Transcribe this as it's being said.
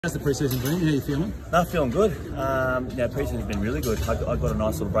How's the pre-season been? How are you feeling? No, feeling good. Pre-season's been really good. I got a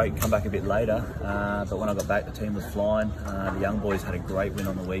nice little break and come back a bit later. But when I got back, the team was flying. The young boys had a great win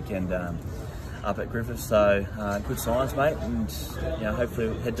on the weekend up at Griffiths. So good signs, mate. And hopefully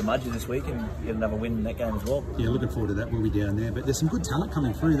we'll head to Mudgee this week and get another win in that game as well. Yeah, looking forward to that. We'll be down there. But there's some good talent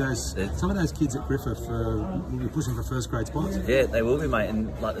coming through. Some of those kids at Griffith will be pushing for first grade spots. Yeah, they will be, mate.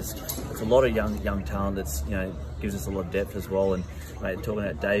 And like there's a lot of young talent that's gives us a lot of depth as well. And mate, talking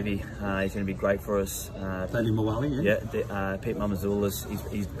about Davey, he's going to be great for us. Davey Mawali, yeah. Pete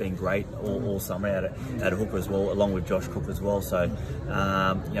Mamazoulas, he's been great all summer out at hooker as well, along with Josh Cook as well. So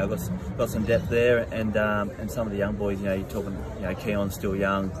got some depth there, and some of the young boys. You're talking, Keon's still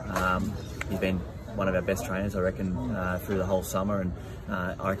young. He's been one of our best trainers, I reckon, through the whole summer, and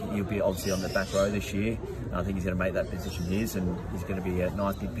I reckon he'll be obviously on the back row this year. I think he's going to make that position his, and he's going to be a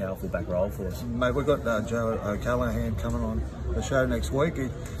nice, big, powerful back row for us. Mate, we've got Joe O'Callaghan coming on the show next week.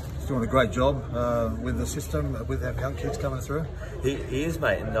 He's doing a great job with the system, with our young kids coming through. He is,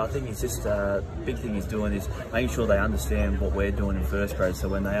 mate, and I think he's just big thing he's doing is making sure they understand what we're doing in first grade. So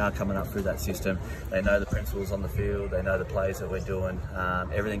when they are coming up through that system, they know the principles on the field, they know the plays that we're doing.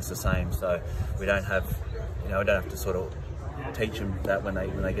 Everything's the same, so we don't have, we don't have to sort of teach them that when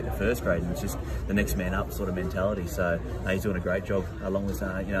they get to first grade. And it's just the next man up sort of mentality. So he's doing a great job, along with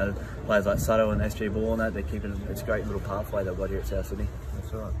players like Sutto and SG Ball and that. They're keeping it's a great little pathway they've got here at South Sydney.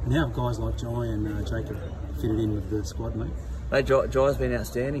 That's right. And how have guys like Jai and Jacob fitted in with the squad, mate? Mate, Jai's been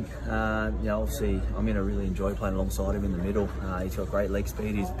outstanding. Obviously, I'm going to really enjoy playing alongside him in the middle. He's got great leg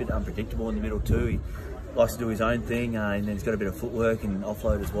speed. He's a bit unpredictable in the middle too. He likes to do his own thing, and then he's got a bit of footwork and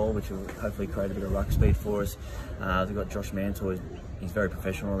offload as well, which will hopefully create a bit of ruck speed for us. We've got Josh Mantle. He's very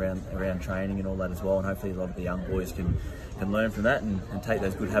professional around training and all that as well, and hopefully a lot of the young boys can learn from that and take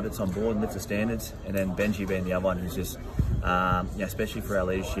those good habits on board and lift the standards. And then Benji being the other one who's just, especially for our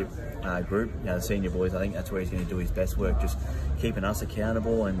leadership group, the senior boys, I think that's where he's going to do his best work, just keeping us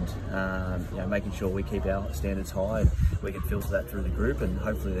accountable and making sure we keep our standards high. And we can filter that through the group, and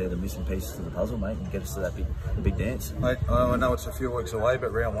hopefully they're the missing pieces of the puzzle, mate, and get us to that big dance. Mate, I know it's a few weeks away,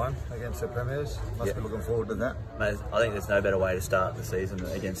 but round one against the Premiers, must be looking forward to that. Mate, I think there's no better way to start the season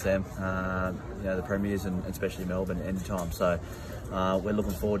against them, the Premiers, and especially Melbourne at any time. So we're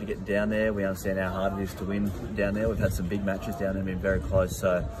looking forward to getting down there. We understand how hard it is to win down there. We've had some big matches down there and been very close.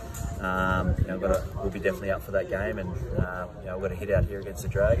 So we'll be definitely up for that game, and we've got to hit out here against the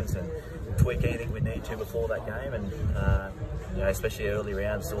Dragons and tweak anything we need to before that game. And especially early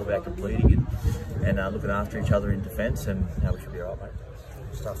rounds, it's all about completing and looking after each other in defence, and we should be all right, mate.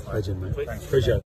 Stuff, mate. Legend, mate. Thanks. Appreciate it.